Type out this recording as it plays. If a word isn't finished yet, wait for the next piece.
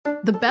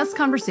The best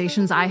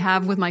conversations I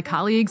have with my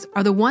colleagues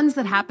are the ones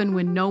that happen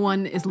when no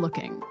one is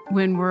looking,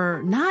 when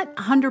we're not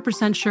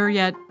 100% sure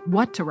yet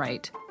what to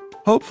write.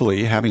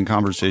 Hopefully, having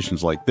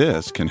conversations like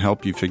this can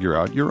help you figure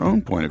out your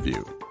own point of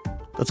view.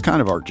 That's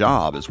kind of our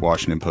job as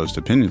Washington Post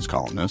opinions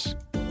columnists.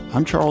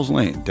 I'm Charles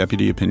Lane,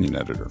 Deputy Opinion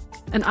Editor.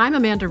 And I'm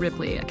Amanda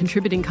Ripley, a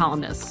contributing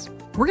columnist.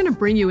 We're going to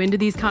bring you into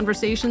these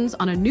conversations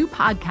on a new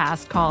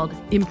podcast called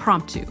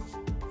Impromptu.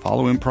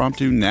 Follow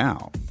Impromptu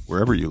now,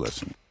 wherever you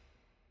listen.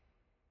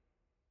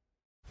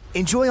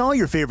 Enjoy all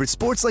your favorite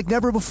sports like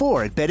never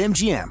before at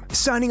BetMGM.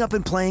 Signing up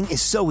and playing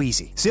is so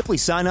easy. Simply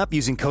sign up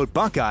using code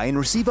Buckeye and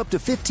receive up to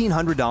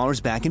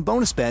 $1,500 back in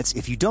bonus bets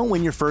if you don't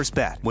win your first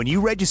bet. When you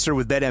register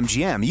with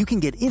BetMGM, you can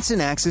get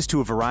instant access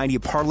to a variety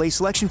of parlay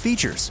selection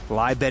features,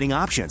 live betting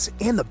options,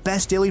 and the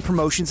best daily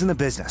promotions in the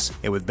business.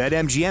 And with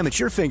BetMGM at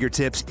your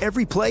fingertips,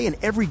 every play and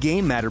every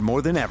game matter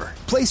more than ever.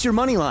 Place your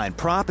moneyline,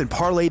 prop, and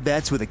parlay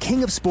bets with the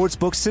king of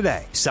sportsbooks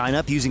today. Sign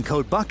up using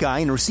code Buckeye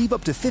and receive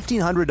up to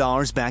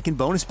 $1,500 back in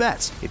bonus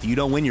bets if you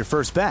don't win your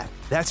first bet.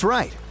 That's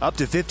right, up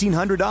to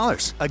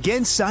 $1,500.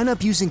 Again, sign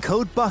up using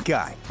code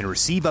Buckeye and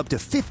receive up to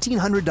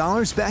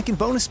 $1,500 back in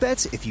bonus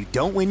bets if you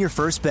don't win your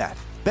first bet.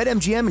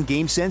 BetMGM and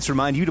GameSense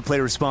remind you to play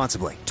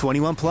responsibly.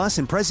 21 plus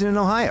and present in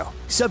Ohio.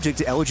 Subject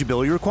to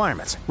eligibility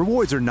requirements.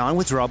 Rewards are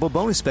non-withdrawable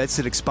bonus bets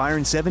that expire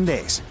in 7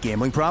 days.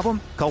 Gambling problem?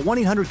 Call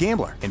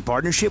 1-800-GAMBLER in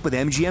partnership with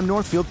MGM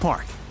Northfield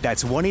Park.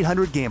 That's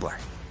 1-800-GAMBLER.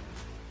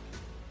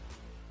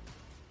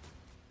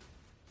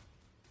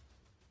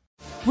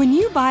 When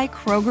you buy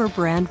Kroger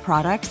brand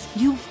products,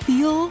 you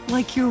feel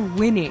like you're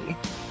winning.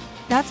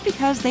 That's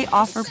because they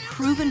offer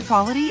proven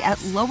quality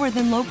at lower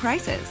than low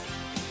prices.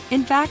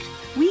 In fact,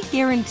 we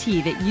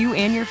guarantee that you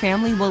and your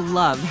family will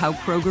love how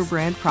Kroger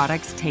brand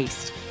products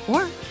taste,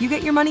 or you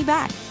get your money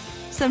back.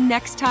 So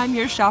next time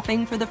you're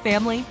shopping for the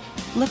family,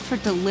 look for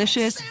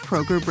delicious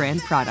Kroger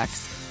brand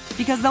products,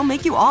 because they'll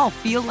make you all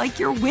feel like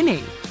you're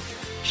winning.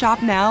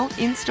 Shop now,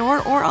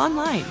 in-store, or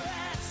online.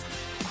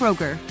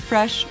 Kroger,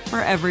 fresh for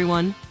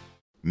everyone.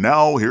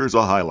 Now here's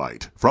a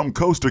highlight from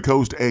Coast to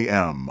Coast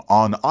AM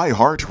on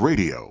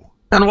iHeartRadio.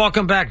 And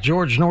welcome back.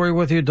 George Norrie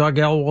with you, Doug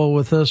Elwell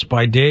with us.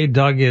 By day,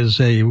 Doug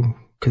is a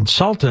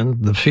consultant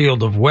in the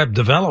field of web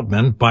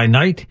development. By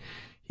night,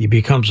 he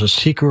becomes a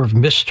seeker of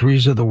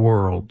mysteries of the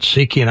world,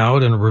 seeking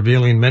out and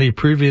revealing many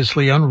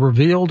previously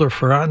unrevealed or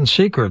forgotten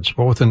secrets,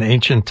 both in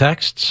ancient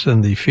texts in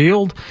the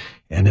field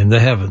and in the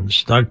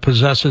heavens. Doug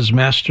possesses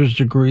master's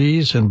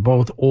degrees in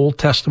both Old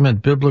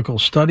Testament biblical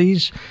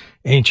studies,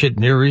 ancient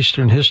Near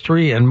Eastern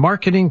history, and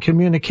marketing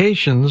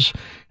communications,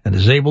 and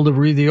is able to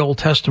read the Old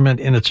Testament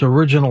in its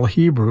original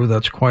Hebrew.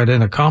 That's quite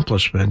an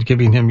accomplishment,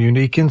 giving him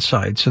unique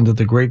insights into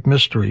the great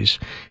mysteries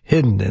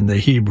hidden in the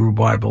Hebrew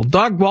Bible.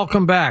 Doug,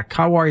 welcome back.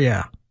 How are you?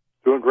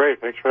 Doing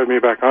great. Thanks for having me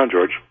back on,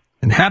 George.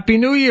 And Happy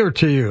New Year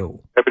to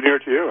you. Happy New Year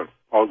to you, and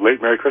all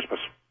late Merry Christmas.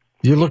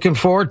 You looking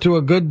forward to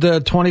a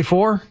good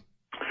 24?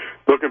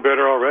 Looking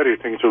better already.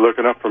 Things are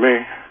looking up for me.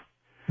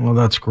 Well,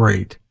 that's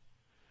great.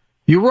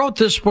 You wrote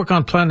this book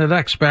on Planet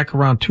X back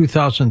around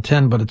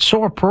 2010, but it's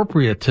so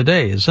appropriate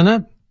today, isn't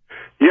it?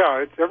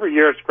 Yeah, every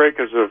year it's great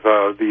because of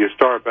the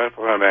Star of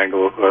Bethlehem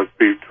angle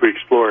we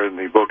explore in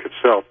the book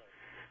itself.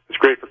 It's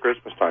great for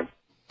Christmas time.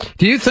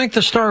 Do you think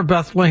the Star of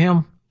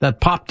Bethlehem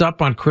that popped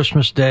up on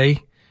Christmas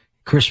Day,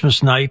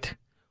 Christmas night,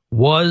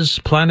 was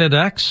Planet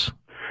X?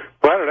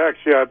 Planet X,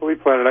 yeah, I believe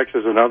Planet X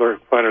is another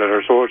planet in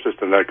our solar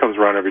system that comes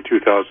around every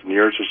 2,000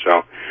 years or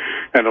so.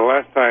 And the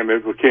last time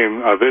it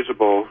became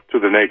visible to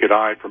the naked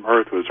eye from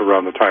Earth was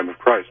around the time of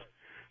Christ,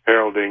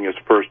 heralding his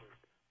first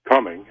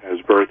coming, his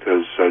birth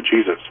as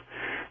Jesus.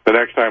 The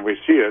next time we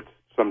see it,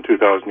 some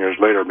 2,000 years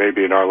later,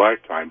 maybe in our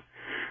lifetime,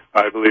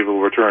 I believe it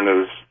will return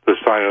as the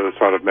sign of the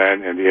Son of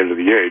Man and the end of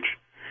the age,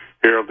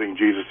 heralding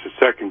Jesus'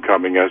 second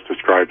coming as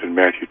described in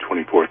Matthew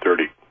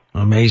 24:30.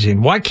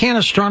 Amazing. Why can't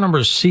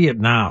astronomers see it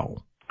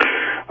now?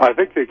 I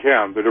think they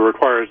can, but it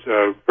requires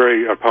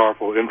very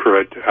powerful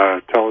infrared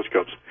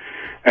telescopes.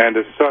 And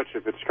as such,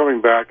 if it's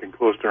coming back and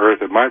close to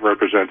Earth, it might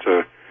represent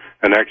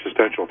an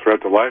existential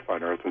threat to life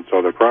on Earth, and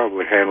so they're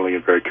probably handling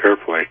it very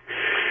carefully.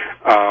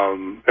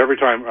 Every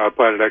time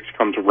Planet X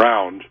comes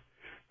around,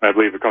 I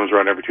believe it comes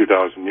around every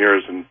 2,000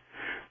 years, and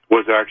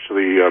was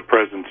actually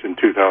present in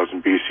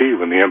 2000 BC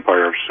when the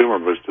Empire of Sumer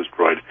was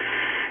destroyed.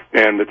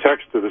 And the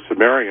text of the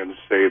Sumerians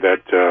say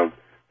that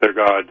their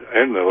god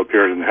Enlil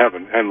appeared in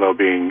heaven, Enlil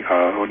being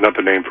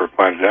another name for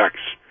Planet X,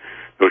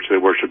 which they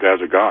worshipped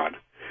as a god.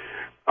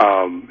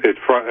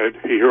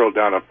 He hurled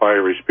down a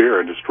fiery spear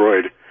and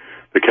destroyed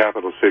the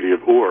capital city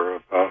of Ur,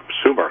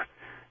 Sumer.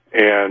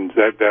 And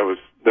there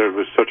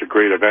was such a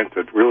great event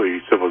that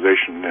really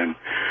civilization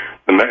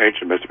in the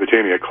ancient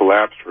Mesopotamia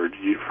collapsed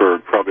for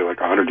probably like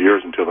 100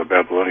 years until the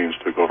Babylonians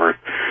took over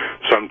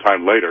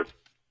sometime later.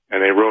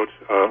 And they wrote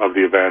of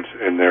the event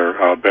in their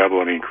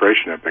Babylonian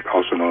creation epic,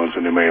 also known as the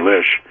Enuma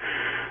Elish.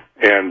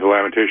 And the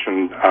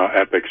Lamentation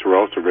epics were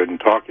also written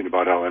talking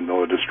about how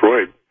Enlil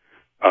destroyed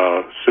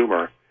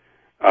Sumer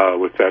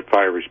with that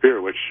fiery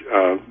spear, which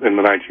in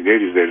the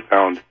 1980s they had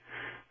found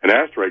an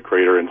asteroid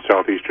crater in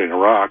southeastern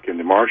Iraq in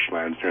the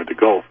marshlands near the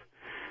Gulf,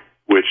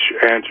 which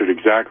answered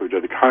exactly to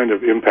the kind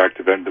of impact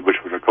event which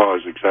would have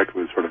caused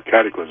exactly the sort of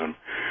cataclysm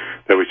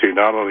that we see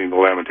not only in the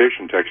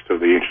Lamentation text of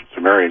the ancient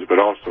Sumerians, but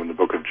also in the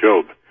book of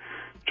Job,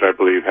 which I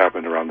believe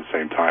happened around the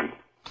same time.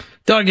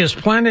 Doug, is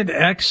Planet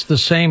X the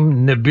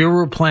same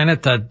Nibiru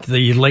planet that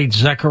the late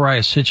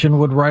Zecharia Sitchin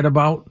would write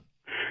about?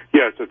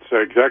 Yes, it's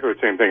exactly the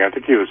same thing. I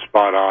think he was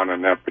spot on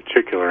that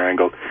particular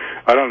angle.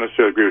 I don't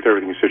necessarily agree with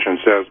everything Sitchin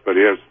says, but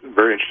he has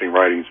very interesting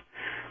writings.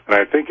 And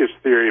I think his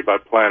theory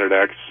about Planet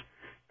X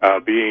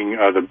being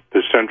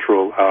the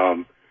central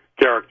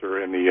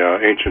character in the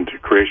ancient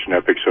creation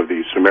epics of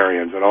the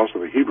Sumerians and also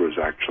the Hebrews,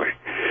 actually,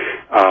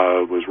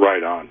 was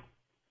right on.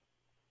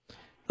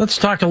 Let's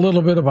talk a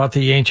little bit about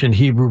the ancient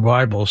Hebrew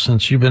Bible,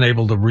 since you've been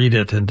able to read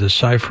it and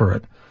decipher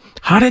it.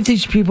 How did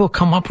these people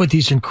come up with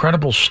these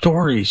incredible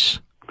stories?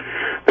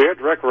 They had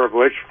direct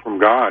revelation from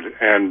God,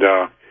 and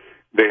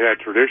they had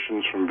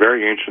traditions from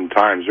very ancient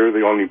times. They're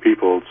the only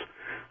peoples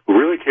who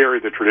really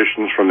carried the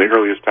traditions from the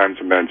earliest times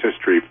of man's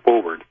history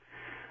forward,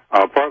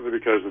 partly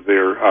because of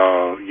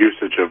their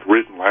usage of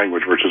written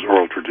language versus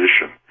oral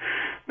tradition.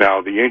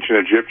 Now, the ancient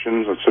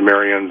Egyptians and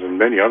Sumerians and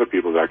many other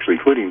peoples, actually,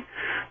 including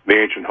the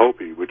ancient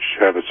Hopi, which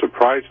have a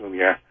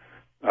surprisingly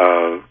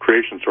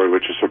creation story,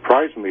 which is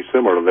surprisingly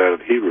similar to that of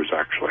the Hebrews,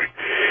 actually.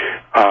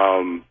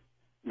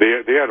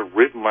 They had a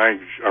written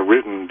language, a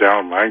written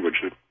down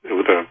language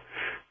with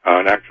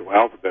an actual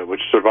alphabet,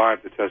 which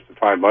survived the test of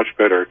time much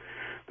better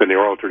than the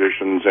oral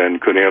traditions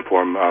and could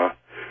inform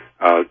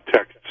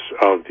texts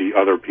of the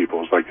other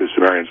peoples, like the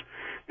Sumerians.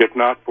 If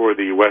not for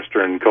the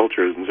Western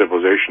cultures and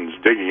civilizations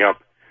digging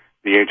up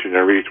the ancient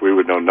Near East, we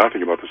would know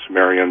nothing about the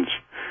Sumerians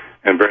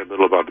and very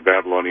little about the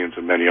Babylonians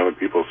and many other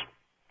peoples.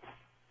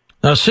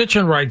 Now,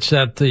 Sitchin writes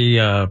that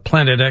the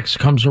Planet X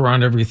comes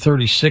around every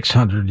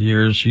 3,600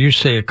 years. You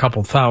say a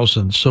couple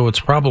thousand, so it's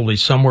probably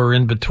somewhere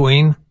in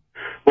between?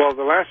 Well,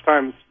 the last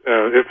time,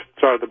 the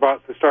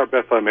Star of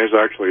Bethlehem is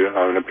actually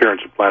an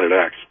appearance of Planet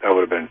X. That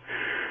would have been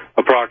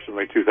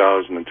approximately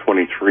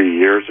 2,023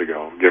 years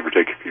ago, give or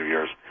take a few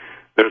years.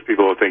 There's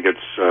people who think it's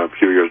a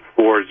few years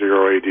before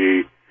 0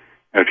 AD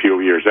and a few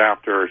years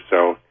after,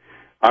 so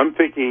I'm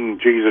thinking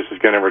Jesus is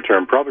going to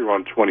return probably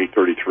around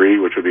 2033,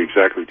 which would be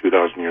exactly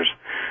 2,000 years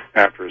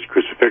after his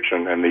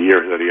crucifixion and the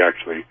year that he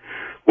actually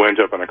went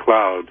up on a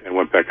cloud and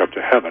went back up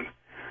to heaven.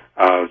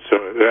 So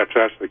if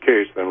that's the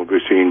case, then we'll be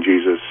seeing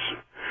Jesus.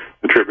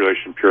 The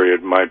tribulation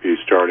period might be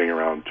starting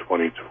around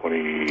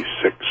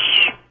 2026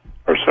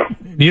 or so.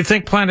 Do you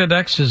think Planet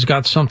X has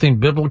got something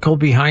biblical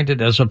behind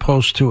it as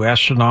opposed to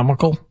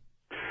astronomical?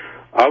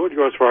 I would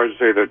go as far as to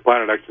say that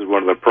Planet X is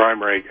one of the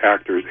primary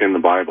actors in the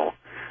Bible,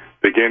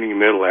 beginning,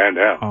 middle, and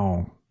end.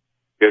 Oh.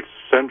 It's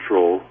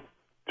central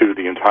to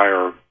the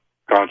entire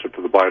concept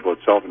of the Bible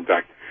itself. In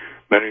fact,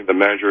 many of the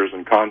measures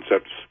and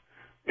concepts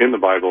in the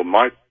Bible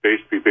might be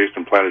based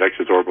on Planet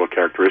X's orbital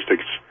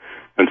characteristics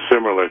and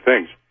similar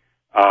things.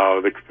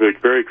 The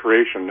very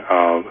creation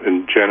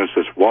in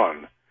Genesis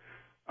 1,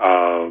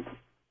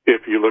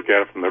 if you look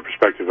at it from the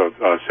perspective of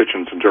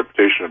Sitchin's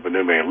interpretation of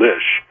Enuma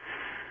Elish,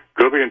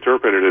 could be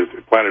interpreted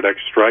as Planet X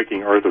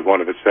striking Earth with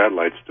one of its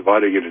satellites,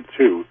 dividing it in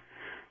two,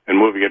 and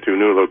moving it to a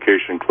new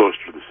location closer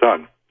to the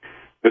sun.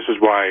 This is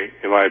why,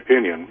 in my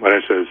opinion, when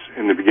it says,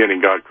 in the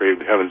beginning God created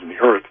the heavens and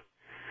the earth,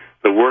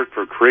 the word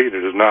for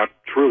created is not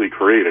truly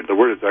created. The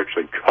word is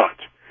actually cut.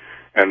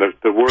 And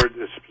the word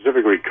is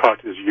specifically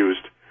cut is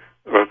used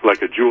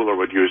like a jeweler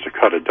would use to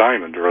cut a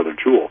diamond or other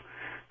jewel.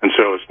 And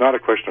so it's not a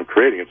question of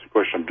creating, it's a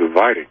question of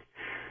dividing.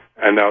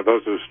 And now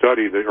those who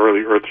study the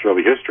Earth's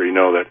early history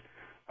know that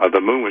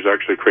the moon was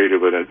actually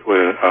created with an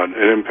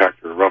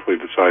impactor roughly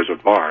the size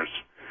of Mars.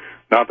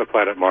 Not the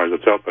planet Mars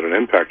itself, but an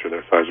impactor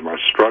the size of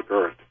Mars struck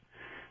Earth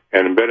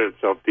and embedded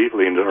itself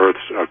deeply into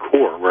Earth's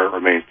core, where it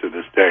remains to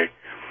this day.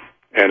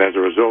 And as a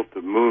result,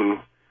 the moon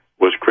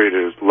was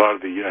created as a lot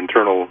of the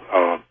internal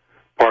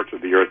parts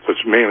of the Earth,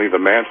 such mainly the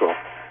mantle,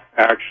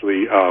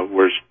 actually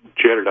were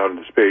jetted out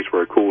into space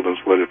where it cooled and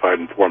solidified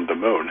and formed the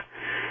moon.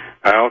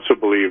 I also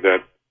believe that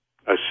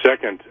a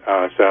second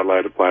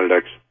satellite of Planet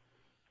X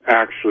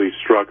actually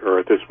struck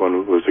Earth. This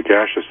one was a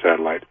gaseous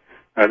satellite.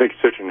 I think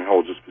Sitchin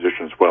holds this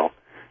position as well.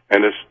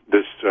 And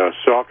this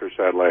softer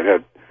satellite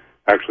had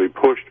actually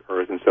pushed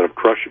Earth instead of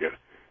crushing it.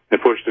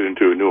 It pushed it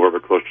into a new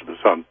orbit close to the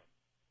sun.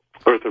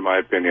 Earth, in my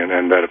opinion,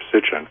 and that of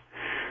Sitchin,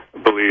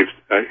 believes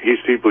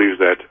he believes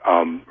that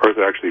Earth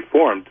actually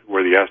formed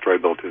where the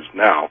asteroid belt is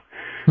now.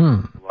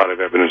 A lot of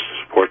evidence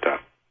to support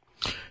that.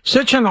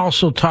 Sitchin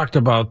also talked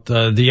about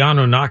the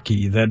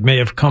Anunnaki that may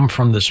have come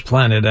from this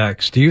Planet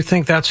X. Do you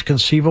think that's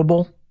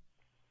conceivable?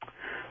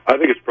 I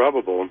think it's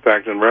probable. In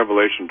fact, in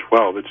Revelation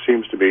 12, it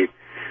seems to be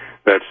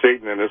that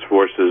Satan and his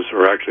forces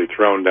are actually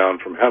thrown down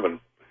from heaven.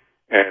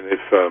 And if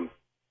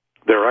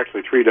there are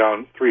actually three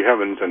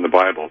heavens in the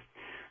Bible,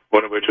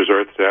 one of which is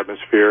Earth's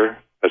atmosphere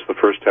as the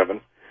first heaven.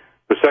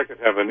 The second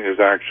heaven is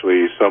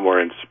actually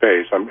somewhere in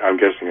space. I'm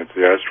guessing it's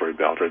the asteroid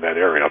belt or that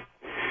area.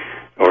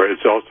 Or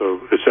it's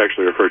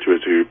actually referred to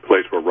as the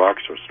place where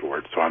rocks are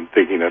stored. So I'm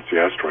thinking that's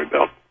the asteroid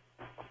belt,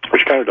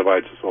 which kind of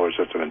divides the solar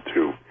system in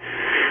two.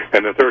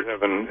 And the third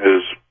heaven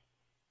is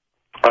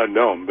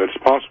No, but it's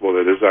possible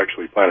that it is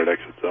actually Planet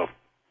X itself.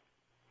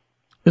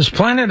 Is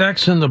Planet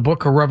X in the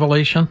Book of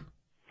Revelation?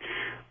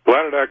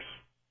 Planet X,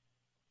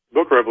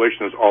 Book of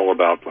Revelation is all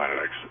about Planet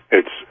X.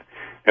 It's,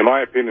 in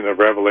my opinion, of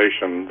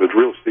Revelation, the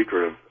real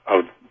secret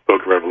of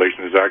Book of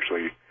Revelation is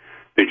actually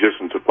the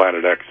existence of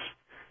Planet X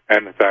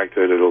and the fact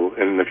that it'll,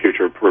 in the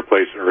future,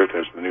 replace Earth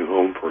as the new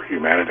home for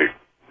humanity.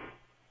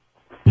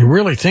 You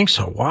really think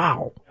so?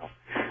 Wow.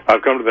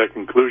 I've come to that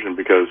conclusion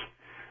because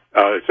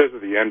it says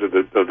at the end of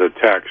the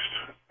text,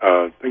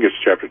 I think it's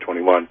chapter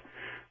 21,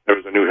 there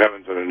was a new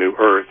heavens and a new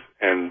earth,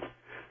 and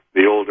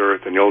the old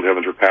earth and the old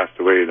heavens were passed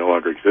away and no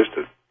longer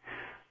existed.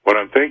 What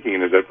I'm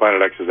thinking is that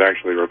Planet X is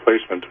actually a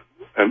replacement,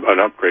 an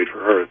upgrade for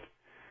Earth.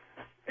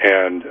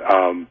 And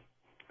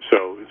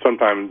so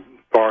sometime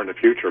far in the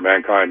future,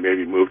 mankind may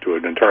be moved to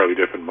an entirely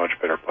different, much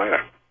better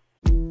planet.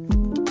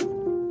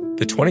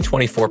 The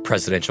 2024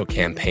 presidential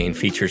campaign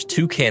features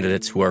two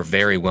candidates who are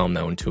very well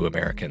known to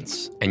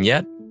Americans. And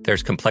yet,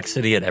 there's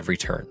complexity at every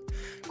turn.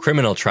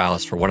 Criminal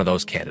trials for one of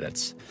those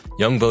candidates.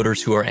 Young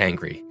voters who are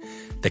angry.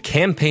 The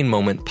Campaign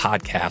Moment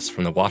podcast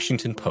from the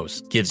Washington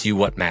Post gives you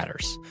what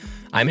matters.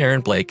 I'm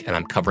Aaron Blake, and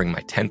I'm covering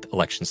my 10th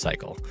election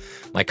cycle.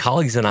 My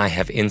colleagues and I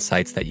have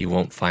insights that you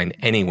won't find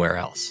anywhere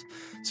else.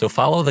 So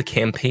follow The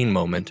Campaign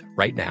Moment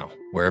right now,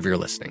 wherever you're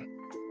listening.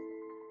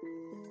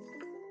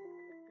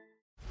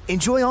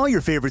 Enjoy all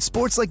your favorite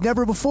sports like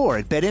never before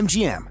at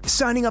BetMGM.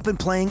 Signing up and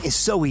playing is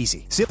so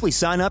easy. Simply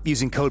sign up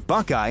using code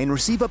Buckeye and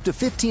receive up to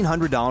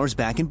 $1,500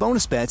 back in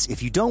bonus bets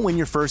if you don't win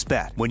your first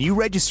bet. When you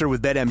register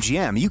with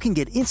BetMGM, you can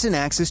get instant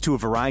access to a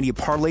variety of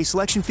parlay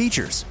selection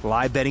features,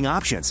 live betting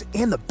options,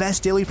 and the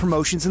best daily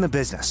promotions in the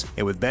business.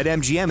 And with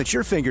BetMGM at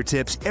your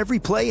fingertips, every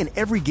play and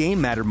every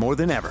game matter more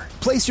than ever.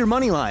 Place your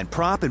moneyline,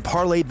 prop, and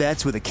parlay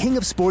bets with the king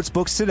of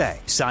sportsbooks today.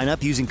 Sign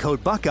up using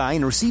code Buckeye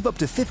and receive up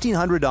to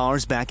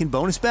 $1,500 back in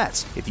bonus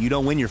bets if you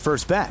don't win your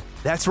first bet.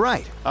 That's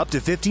right, up to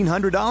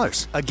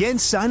 $1,500. Again,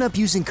 sign up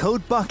using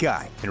code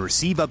Buckeye and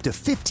receive up to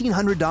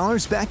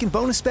 $1,500 back in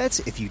bonus bets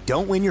if you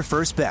don't win your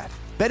first bet.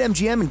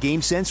 BetMGM and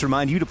GameSense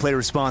remind you to play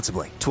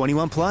responsibly.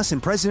 21 plus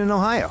and present in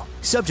Ohio.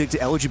 Subject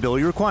to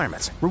eligibility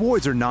requirements.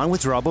 Rewards are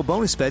non-withdrawable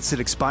bonus bets that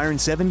expire in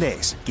 7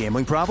 days.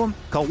 Gambling problem?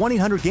 Call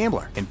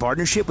 1-800-GAMBLER in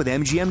partnership with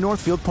MGM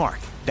Northfield Park.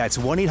 That's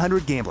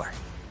 1-800-GAMBLER.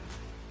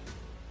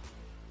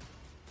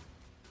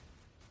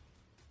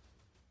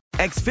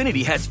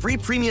 Xfinity has free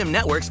premium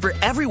networks for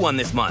everyone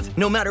this month,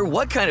 no matter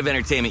what kind of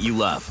entertainment you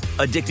love.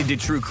 Addicted to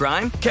true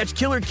crime? Catch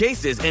killer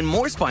cases and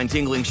more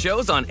spine-tingling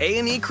shows on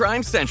A&E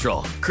Crime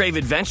Central. Crave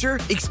adventure?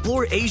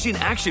 Explore Asian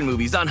action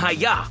movies on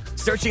Hi-Ya.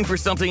 Searching for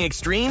something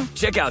extreme?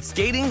 Check out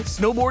skating,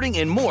 snowboarding,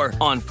 and more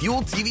on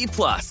Fuel TV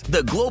Plus,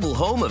 the global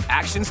home of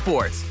action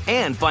sports.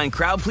 And find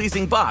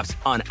crowd-pleasing bops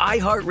on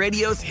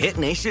iHeartRadio's Hit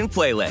Nation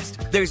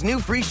playlist. There's new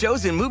free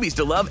shows and movies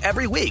to love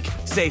every week.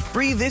 Say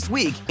free this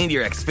week in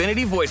your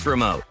Xfinity voice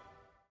remote.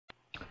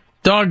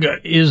 Doug,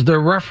 is there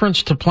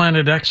reference to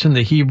Planet X in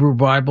the Hebrew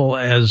Bible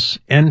as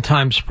end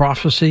times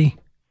prophecy?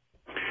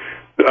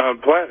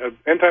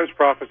 End times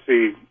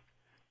prophecy,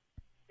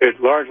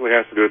 it largely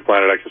has to do with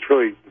Planet X. It's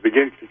really the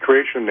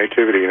creation,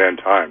 nativity, and end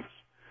times.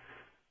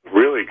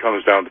 Really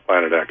comes down to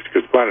Planet X,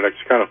 because Planet X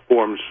kind of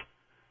forms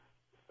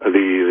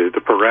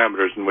the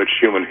parameters in which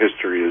human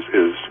history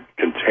is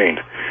contained.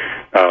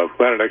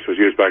 Planet X was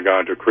used by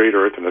God to create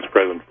Earth in its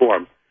present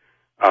form.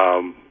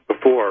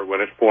 Before,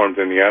 when it formed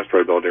in the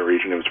asteroid belt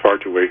region, it was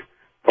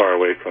far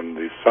away from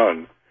the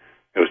sun.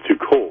 It was too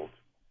cold,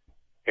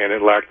 and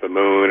it lacked the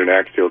moon and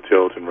axial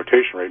tilt and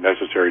rotation rate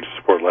necessary to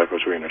support life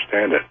as we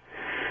understand it.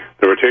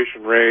 The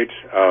rotation rate,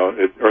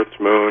 Earth's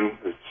moon,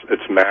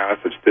 its mass,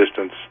 its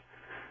distance,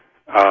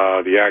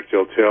 the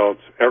axial tilt,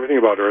 everything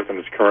about Earth in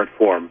its current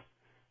form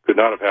could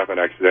not have happened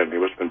accidentally. It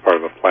must have been part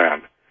of a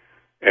plan.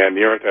 And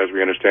the Earth, as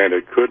we understand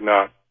it, could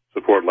not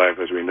support life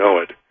as we know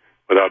it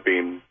without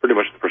being pretty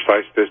much the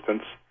precise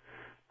distance,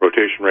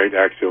 rotation rate,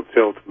 axial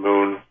tilt,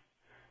 moon,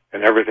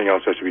 and everything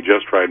else has to be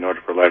just right in order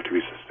for life to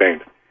be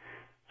sustained.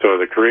 So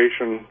the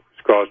creation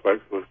is caused by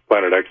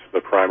Planet X,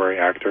 the primary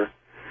actor.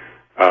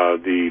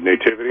 The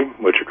nativity,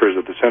 which occurs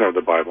at the center of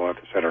the Bible, not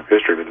the center of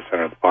history, but the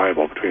center of the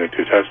Bible, between the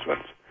two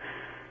testaments,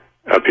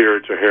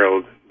 appeared to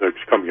herald the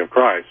coming of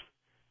Christ,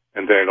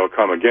 and then it'll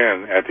come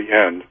again at the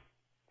end,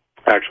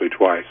 actually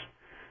twice,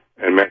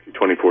 in Matthew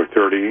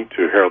 24:30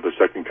 to herald the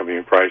second coming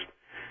of Christ,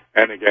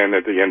 and again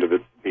at the end of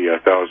the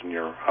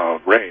 1,000-year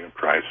reign of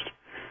Christ,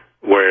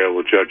 where it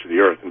will judge the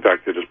earth. In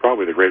fact, it is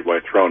probably the great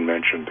white throne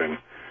mentioned in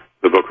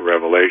the book of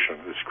Revelation,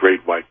 this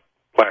great white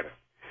planet,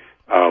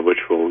 which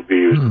will be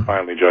used to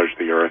finally judge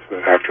the earth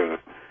after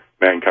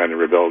mankind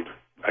rebelled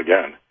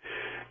again.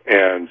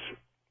 And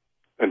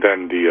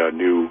then the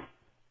new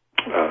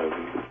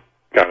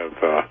kind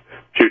of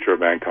future of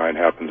mankind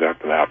happens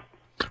after that.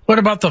 What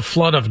about the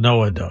flood of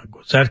Noah, Doug?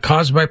 Was that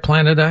caused by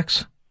Planet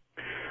X?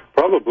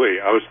 Probably.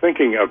 I was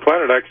thinking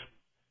Planet X,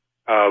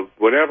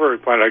 whenever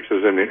Planet X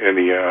is in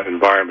the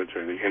environment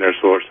or in the inner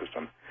solar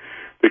system,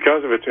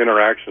 because of its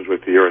interactions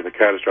with the Earth, the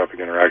catastrophic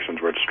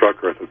interactions where it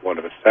struck Earth with one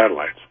of its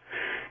satellites,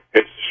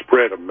 it's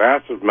spread a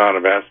massive amount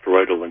of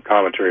asteroidal and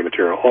cometary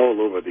material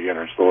all over the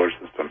inner solar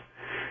system.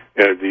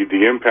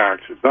 The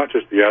impact is not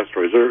just the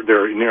asteroids.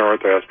 There are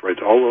near-Earth asteroids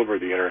all over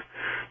the inner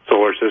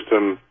solar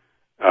system.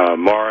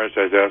 Mars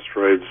has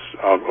asteroids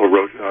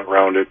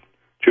around it.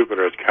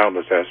 Jupiter has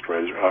countless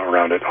asteroids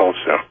around it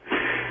also.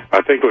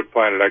 I think what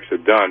Planet X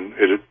had done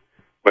is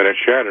when it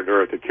shattered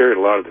Earth, it carried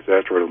a lot of this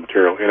asteroidal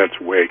material in its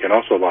wake, and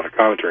also a lot of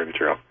cometary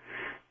material,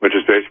 which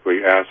is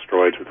basically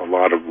asteroids with a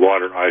lot of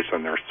water ice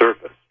on their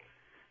surface.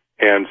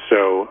 And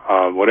so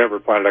whenever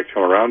Planet X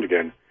comes around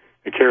again,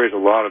 it carries a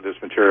lot of this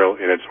material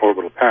in its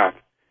orbital path.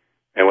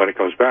 And when it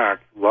comes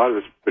back, a lot of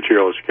this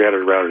material is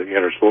scattered around in the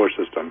inner solar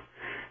system,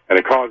 and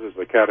it causes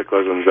the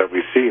cataclysms that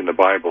we see in the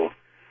Bible,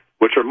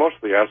 which are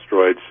mostly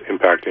asteroids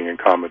impacting and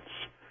comets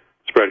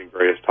spreading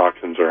various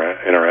toxins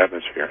in our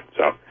atmosphere.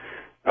 So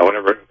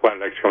whenever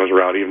Planet X comes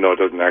around, even though it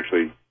doesn't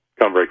actually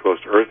come very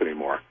close to Earth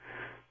anymore,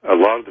 a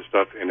lot of the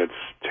stuff in its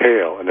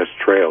tail, in its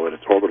trail, in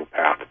its orbital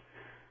path,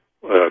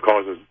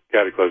 causes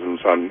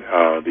cataclysms on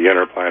the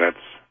inner planets,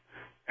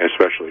 and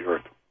especially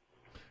Earth.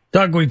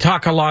 Doug, we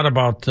talk a lot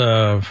about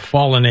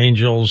fallen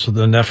angels,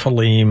 the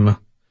Nephilim.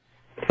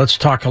 Let's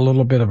talk a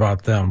little bit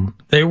about them.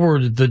 They were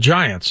the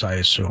giants, I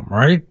assume,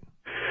 right?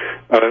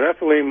 The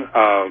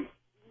Nephilim,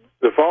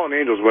 the fallen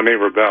angels, when they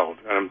rebelled,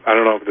 I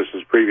don't know if this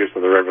is previous to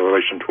the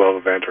Revelation 12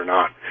 event or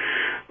not,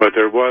 but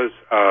there was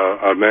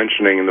a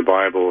mentioning in the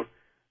Bible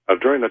of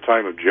during the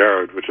time of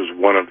Jared, which is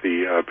one of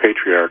the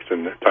patriarchs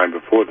in the time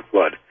before the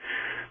flood.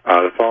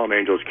 The fallen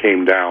angels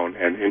came down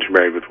and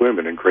intermarried with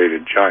women and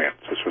created giants.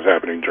 This was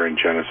happening during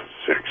Genesis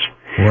 6.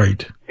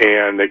 Right.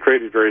 And they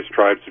created various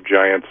tribes of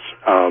giants.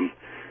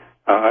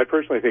 I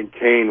personally think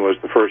Cain was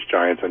the first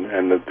giant,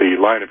 and the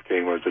line of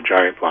Cain was a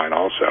giant line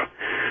also.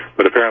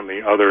 But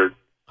apparently other...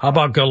 How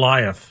about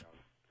Goliath?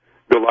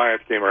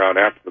 Goliath came around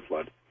after the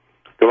flood.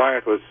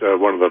 Goliath was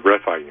one of the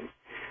Rephaim.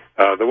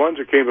 The ones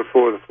who came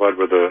before the flood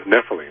were the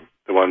Nephilim,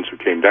 the ones who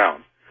came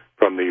down,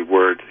 from the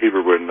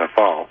Hebrew word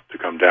Nephal, to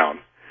come down.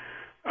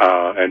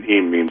 And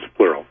Im means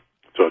plural,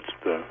 so it's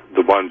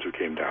the ones who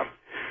came down.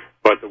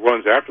 But the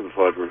ones after the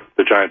flood,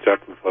 the giants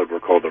after the flood, were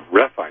called the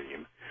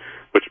Rephaim,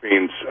 which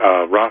means,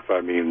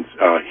 Rapha means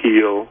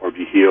heal or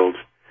be healed,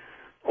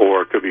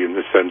 or it could be in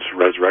this sense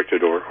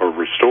resurrected or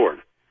restored.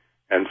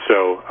 And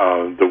so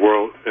in the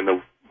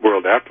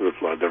world after the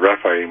flood, the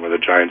Rephaim were the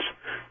giants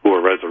who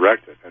were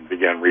resurrected and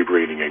began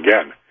rebreeding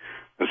again.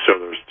 And so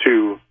there's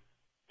two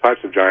types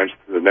of giants,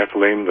 the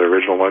Nephilim, the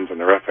original ones, and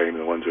the Rephaim,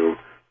 the ones who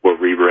were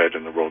rebred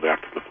in the world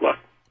after the flood.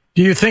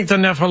 Do you think the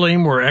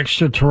Nephilim were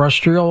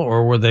extraterrestrial,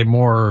 or were they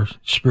more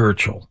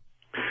spiritual?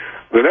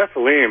 The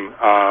Nephilim,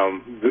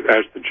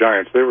 as the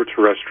giants, they were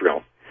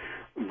terrestrial,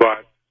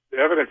 but the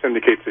evidence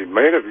indicates they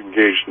may have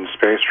engaged in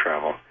space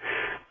travel.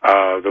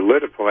 The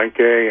lid of Palenque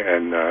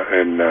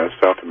in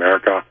South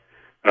America,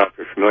 I don't know if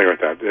you're familiar with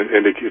that,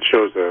 it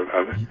shows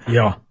an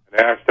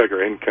Aztec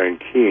or Incan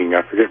king,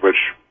 I forget which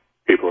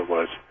people it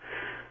was.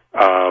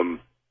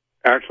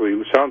 Actually,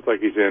 it sounds like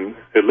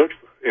it looks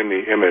in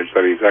the image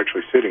that he's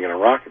actually sitting in a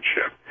rocket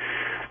ship.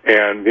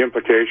 And the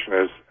implication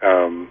is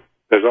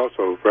there's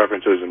also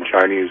references in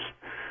Chinese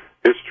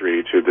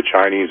history to the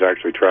Chinese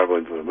actually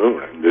traveling to the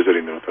moon and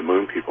visiting with the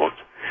moon people.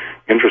 It's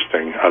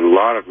interesting. A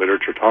lot of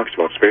literature talks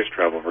about space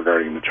travel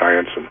regarding the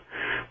giants and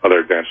other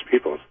advanced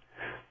peoples.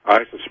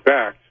 I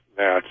suspect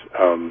that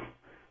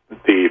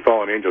the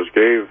fallen angels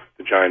gave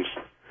the giants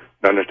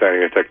an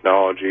understanding of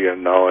technology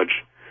and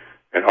knowledge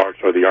and arts,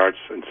 or the arts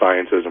and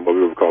sciences and what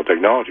we would call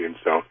technology. And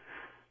so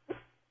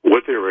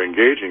what they were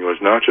engaging was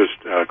not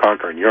just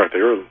conquering the earth,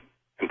 they were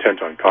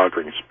intent on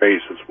conquering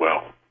space as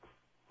well.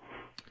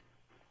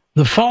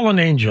 The fallen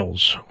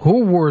angels,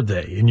 who were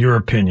they, in your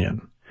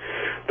opinion?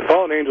 The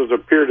fallen angels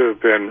appear to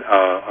have been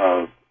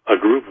a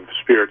group of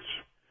spirits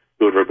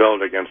who had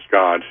rebelled against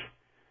God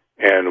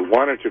and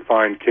wanted to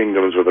find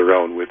kingdoms of their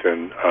own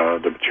within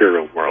the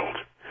material world.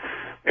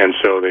 And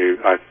so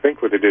I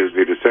think what they did is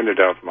they descended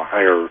out from a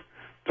higher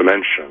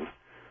dimension,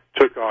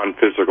 took on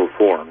physical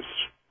forms,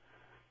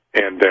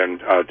 and then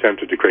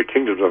attempted to create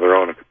kingdoms of their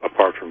own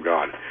apart from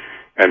God.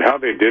 And how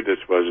they did this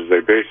was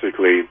they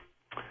basically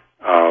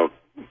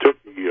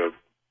took the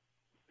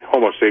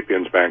Homo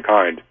sapiens,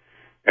 mankind,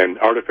 and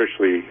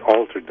artificially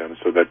altered them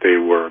so that they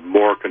were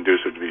more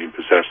conducive to being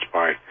possessed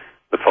by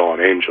the fallen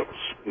angels.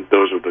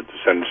 Those are the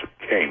descendants of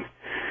Cain.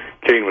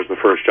 Cain was the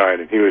first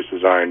giant, and he was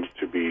designed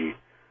to be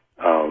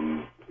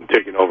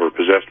taken over,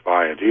 possessed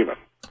by a demon.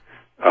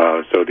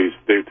 So these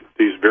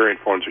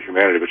variant forms of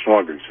humanity, which no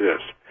longer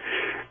exist,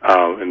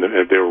 and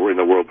they were in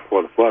the world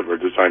before the flood, were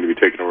designed to be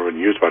taken over and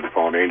used by the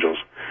fallen angels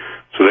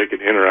so they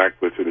could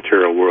interact with the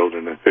material world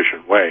in an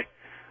efficient way.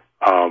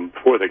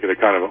 Before they could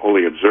kind of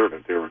only observe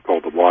it. They were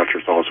called the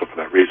Watchers also for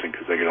that reason,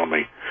 because they could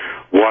only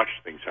watch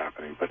things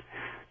happening. But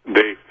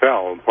they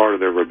fell, and part of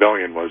their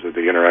rebellion was that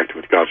they interacted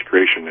with God's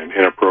creation in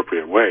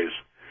inappropriate ways,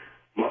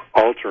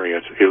 altering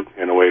it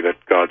in a way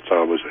that God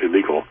saw was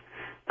illegal,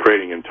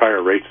 creating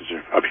entire races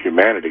of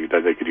humanity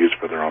that they could use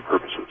for their own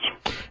purposes.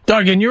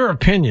 Doug, in your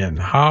opinion,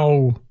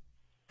 how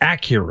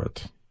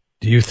accurate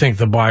do you think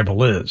the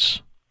Bible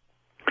is?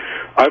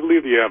 I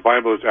believe the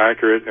Bible is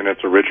accurate in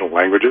its original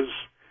languages.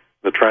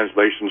 The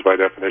translations, by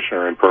definition,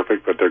 are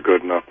imperfect, but they're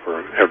good enough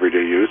for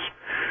everyday use.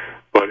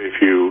 But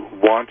if you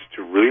want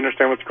to really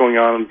understand what's going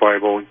on in the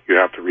Bible, you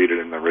have to read it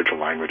in the original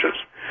languages.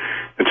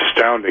 It's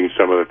astounding,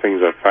 some of the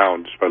things I've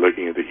found just by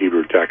looking at the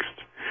Hebrew text.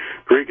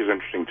 Greek is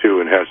interesting,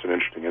 too, and has some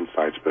interesting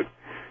insights, but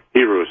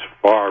Hebrew is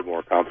far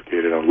more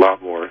complicated and a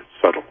lot more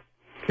subtle.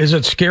 Is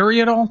it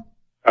scary at all?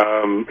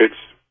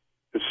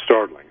 It's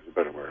startling, is a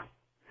better word.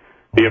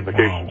 The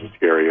implications are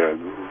scary.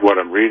 What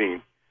I'm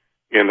reading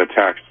in the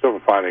text, stuff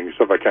I'm finding,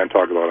 stuff I can't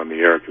talk about on the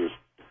air because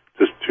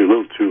it's just a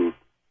little too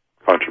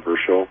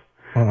controversial.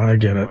 Oh, I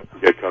get it.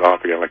 Get cut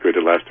off again like we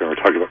did last time. We were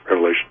talking about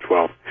Revelation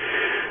 12.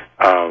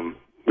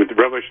 With the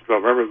Revelation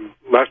 12, remember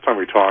last time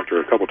we talked, or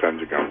a couple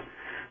times ago,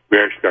 we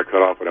actually got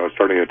cut off when I was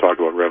starting to talk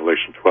about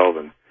Revelation 12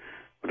 and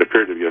what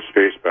appeared to be a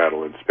space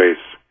battle in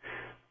space.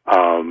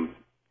 And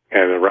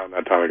around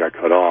that time I got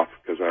cut off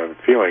because I have a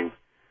feeling...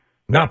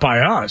 Not by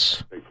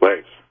us. Take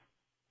place.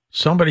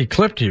 Somebody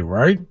clipped you,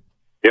 right?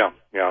 Yeah.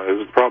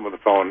 There's a problem with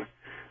the phone.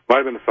 Might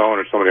have been the phone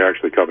or somebody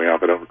actually cut me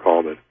off. I don't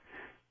recall it.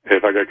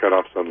 If I get cut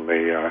off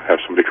suddenly, have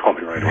somebody call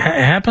me right away.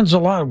 It happens a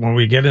lot when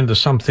we get into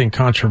something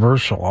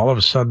controversial. All of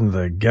a sudden,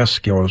 the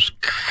guest goes,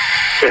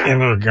 and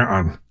they're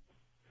gone.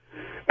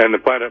 And the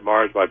planet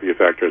Mars might be a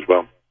factor as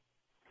well.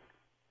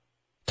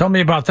 Tell me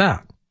about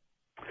that.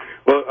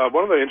 Well,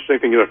 one of the interesting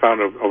things I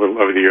found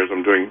over the years,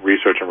 I'm doing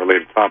research on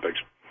related topics.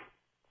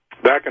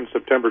 Back in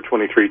September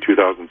 23,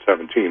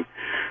 2017,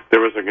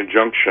 there was a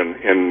conjunction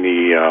in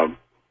the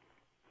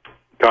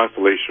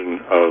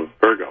constellation of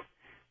Virgo.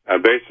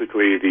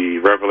 Basically, the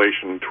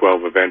Revelation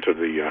 12 event of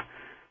the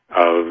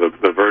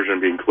Virgin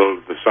being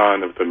clothed with the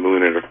sun, with the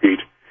moon at her feet,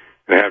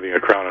 and having a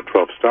crown of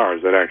 12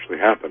 stars, that actually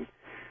happened.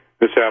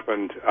 This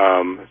happened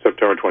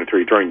September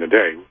 23 during the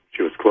day.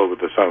 She was clothed with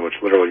the sun,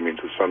 which literally means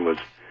the sun was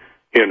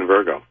in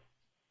Virgo.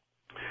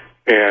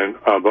 And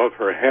above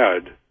her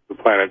head, the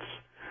planets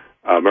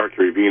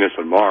Mercury, Venus,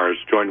 and Mars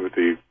joined with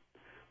the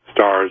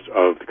stars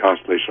of the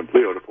constellation of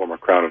Leo to form a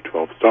crown of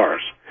 12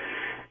 stars.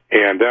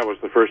 And that was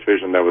the first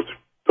vision that was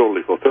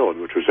totally fulfilled,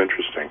 which was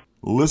interesting.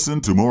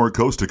 Listen to more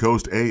Coast to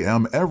Coast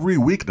AM every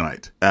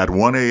weeknight at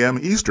 1 a.m.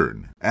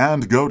 Eastern.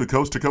 And go to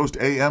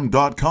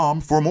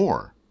coasttocoastam.com for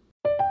more.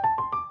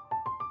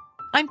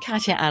 I'm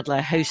Katya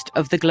Adler, host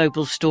of The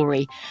Global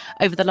Story.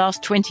 Over the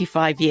last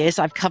 25 years,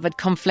 I've covered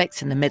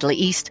conflicts in the Middle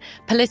East,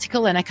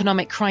 political and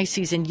economic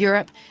crises in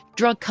Europe,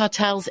 drug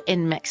cartels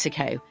in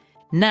Mexico.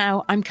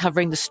 Now I'm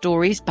covering the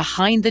stories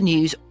behind the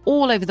news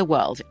all over the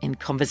world in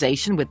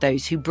conversation with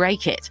those who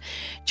break it.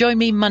 Join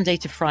me Monday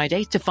to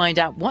Friday to find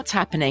out what's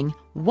happening,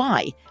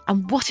 why,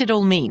 and what it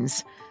all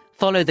means.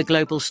 Follow The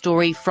Global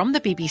Story from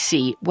the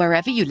BBC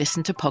wherever you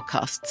listen to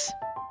podcasts.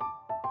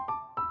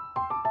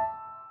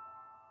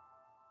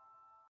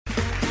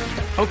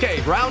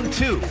 Okay, round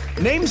two.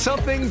 Name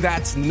something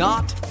that's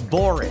not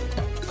boring.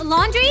 A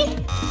laundry?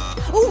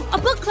 Ooh, a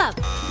book club.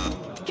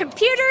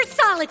 Computer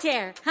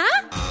solitaire,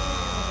 huh?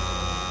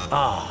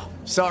 Ah,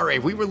 sorry,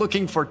 we were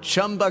looking for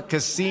Chumba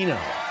Casino.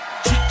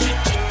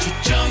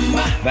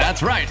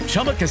 That's right,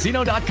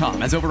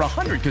 ChumbaCasino.com has over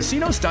 100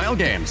 casino-style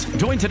games.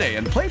 Join today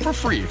and play for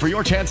free for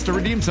your chance to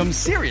redeem some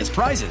serious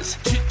prizes.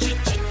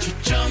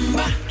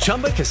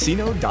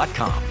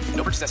 ChumbaCasino.com.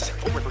 No purchase necessary.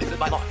 Void where prohibited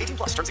by law. 18+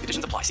 terms and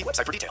conditions apply. See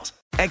website for details.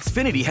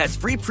 Xfinity has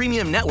free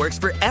premium networks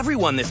for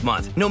everyone this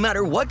month, no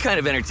matter what kind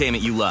of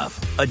entertainment you love.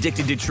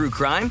 Addicted to true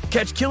crime?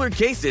 Catch killer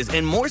cases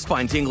and more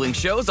spine-tingling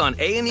shows on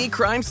A&E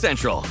Crime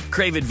Central.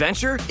 Crave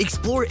adventure?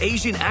 Explore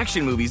Asian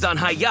action movies on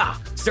Hi-YAH.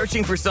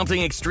 Searching for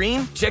something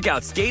extreme? Check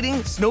out skating,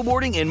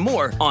 snowboarding, and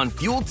more on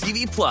Fuel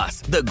TV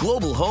Plus, the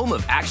global home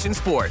of action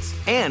sports.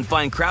 And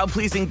find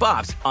crowd-pleasing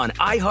bops on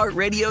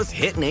iHeartRadio's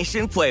Hit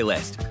Nation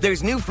playlist.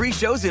 There's new free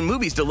shows and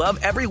movies to love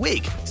every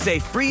week. Say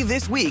free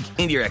this week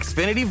in your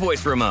Xfinity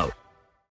voice remote.